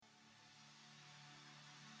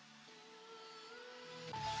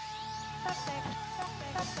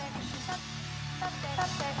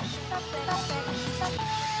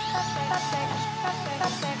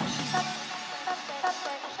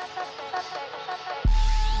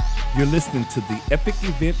You're listening to the Epic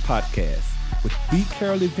Event Podcast with B.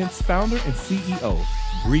 Carroll Events founder and CEO,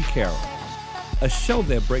 Bree Carroll. A show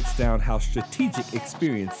that breaks down how strategic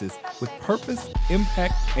experiences with purpose,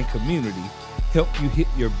 impact, and community help you hit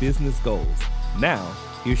your business goals. Now,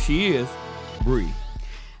 here she is, Bree.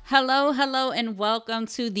 Hello, and welcome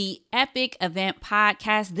to the Epic Event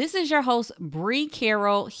Podcast. This is your host, Bree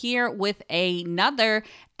Carroll, here with another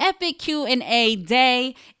Epic Q&A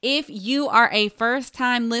day. If you are a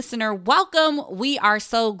first-time listener, welcome. We are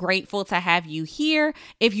so grateful to have you here.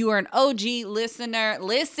 If you are an OG listener,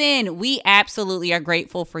 listen, we absolutely are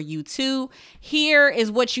grateful for you too. Here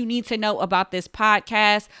is what you need to know about this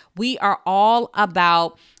podcast. We are all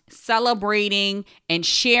about celebrating and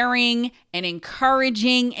sharing and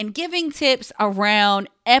encouraging and giving tips around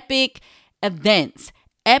epic events.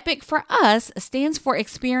 Epic for us stands for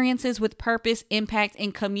experiences with purpose, impact,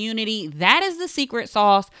 and community. That is the secret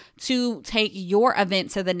sauce to take your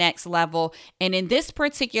event to the next level. And in this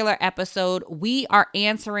particular episode, we are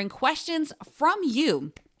answering questions from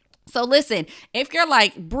you. So listen, if you're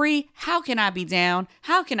like, Bree, how can I be down?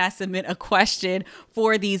 How can I submit a question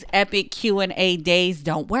for these epic Q&A days?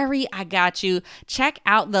 Don't worry, I got you. Check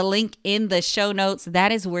out the link in the show notes.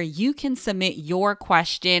 That is where you can submit your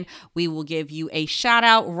question. We will give you a shout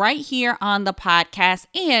out right here on the podcast,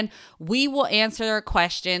 and we will answer a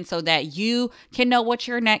question so that you can know what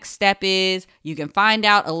your next step is. You can find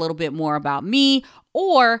out a little bit more about me,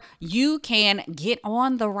 or you can get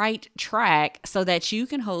on the right track so that you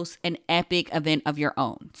can host an epic event of your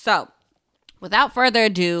own. So without further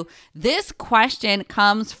ado, this question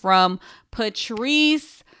comes from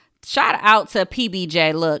Patrice. Shout out to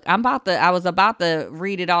PBJ. Look, I was about to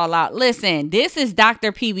read it all out. Listen, this is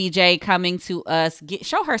Dr. PBJ coming to us.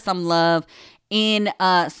 Show her some love in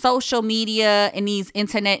social media, in these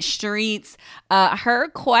internet streets. Her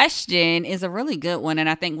question is a really good one, and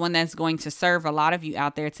I think one that's going to serve a lot of you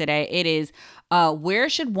out there today. It is, where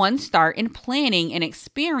should one start in planning an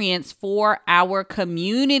experience for our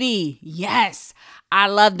community? Yes, I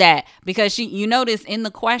love that, because you notice in the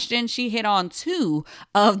question, she hit on two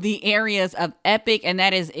of the areas of epic, and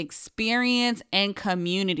that is experience and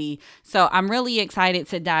community. So I'm really excited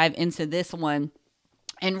to dive into this one.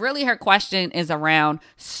 And really, her question is around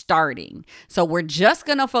starting. So we're just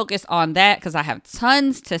going to focus on that because I have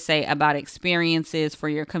tons to say about experiences for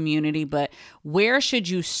your community. But where should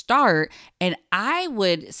you start? And I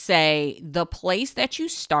would say the place that you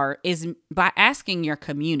start is by asking your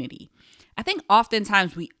community. I think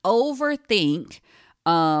oftentimes we overthink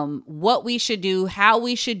what we should do, how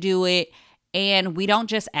we should do it, and we don't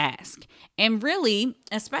just ask. And really,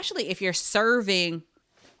 especially if you're serving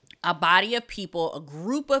a body of people, a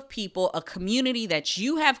group of people, a community that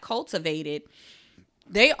you have cultivated,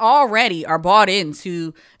 they already are bought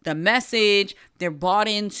into the message. They're bought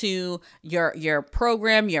into your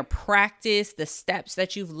program, your practice, the steps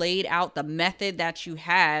that you've laid out, the method that you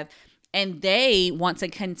have. And they want to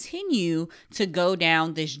continue to go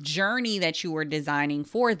down this journey that you were designing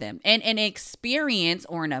for them. And an experience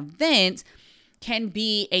or an event can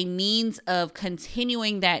be a means of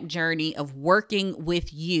continuing that journey of working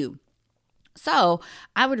with you. So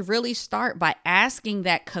I would really start by asking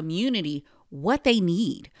that community what they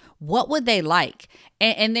need. What would they like?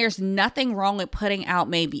 And there's nothing wrong with putting out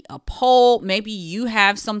maybe a poll. Maybe you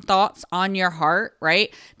have some thoughts on your heart,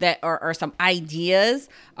 right? That or some ideas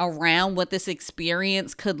around what this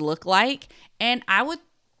experience could look like. And I would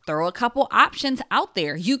throw a couple options out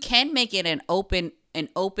there. You can make it an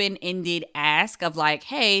open-ended ask of like,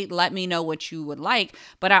 hey, let me know what you would like.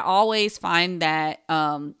 But I always find that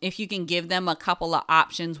if you can give them a couple of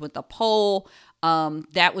options with a poll,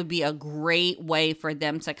 that would be a great way for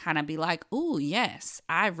them to kind of be like, ooh, yes,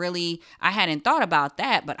 I hadn't thought about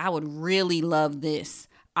that, but I would really love this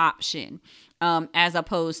option, as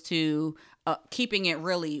opposed to keeping it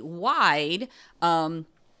really wide,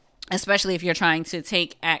 especially if you're trying to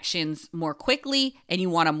take actions more quickly and you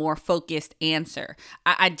want a more focused answer.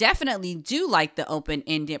 I definitely do like the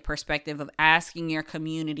open-ended perspective of asking your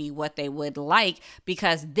community what they would like,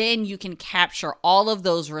 because then you can capture all of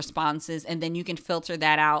those responses and then you can filter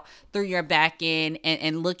that out through your back end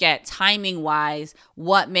and look at timing-wise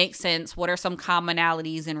what makes sense, what are some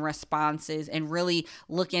commonalities and responses, and really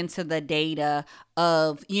look into the data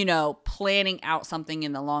of, planning out something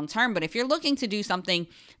in the long term. But if you're looking to do something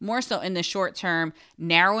more so in the short term,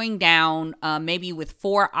 narrowing down maybe with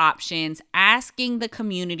 4 options, asking the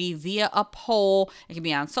community via a poll. It can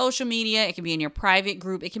be on social media, it can be in your private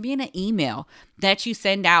group, it can be in an email that you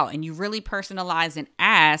send out, and you really personalize and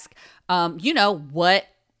ask, what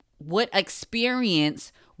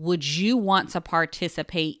experience would you want to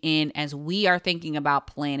participate in as we are thinking about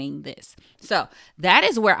planning this? So that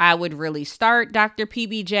is where I would really start, Dr.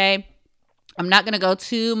 PBJ. I'm not going to go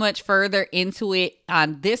too much further into it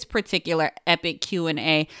on this particular Epic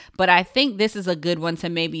Q&A, but I think this is a good one to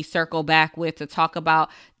maybe circle back with to talk about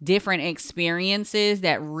different experiences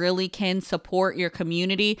that really can support your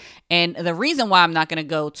community. And the reason why I'm not going to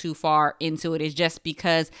go too far into it is just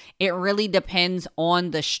because it really depends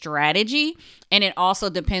on the strategy, and it also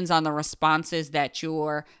depends on the responses that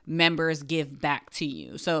your members give back to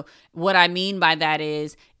you. So what I mean by that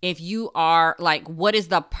is, if you are like, what is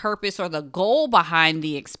the purpose or the goal behind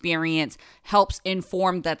the experience helps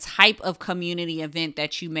inform the type of community event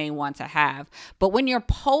that you may want to have. But when you're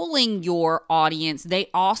polling your audience, they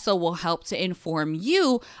also will help to inform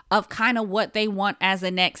you of kind of what they want as a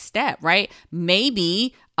next step, right?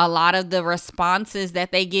 Maybe a lot of the responses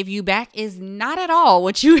that they give you back is not at all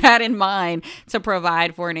what you had in mind to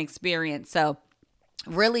provide for an experience. So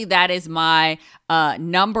really, that is my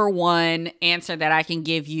number one answer that I can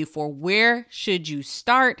give you for where should you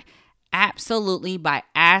start. Absolutely, by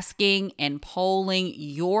asking and polling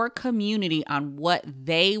your community on what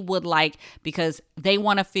they would like, because they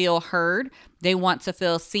want to feel heard, they want to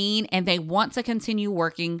feel seen, and they want to continue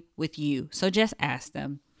working with you. So just ask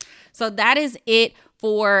them. So that is it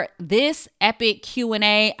for this Epic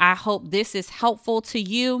Q&A. I hope this is helpful to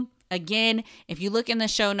you. Again, if you look in the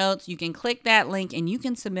show notes, you can click that link and you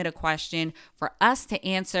can submit a question for us to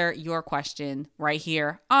answer your question right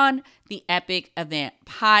here on the Epic Event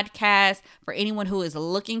Podcast. For anyone who is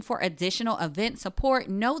looking for additional event support,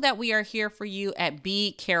 know that we are here for you at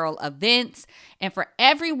B. Carroll Events. And for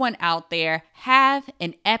everyone out there, have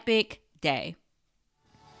an epic day.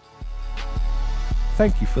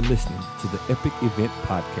 Thank you for listening to the Epic Event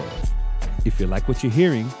Podcast. If you like what you're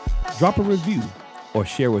hearing, drop a review or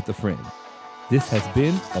share with a friend. This has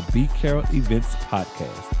been a B. Carroll Events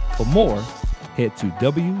Podcast. For more, head to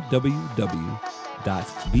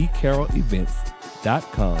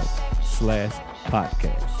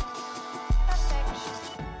www.bcarrollevents.com/podcast.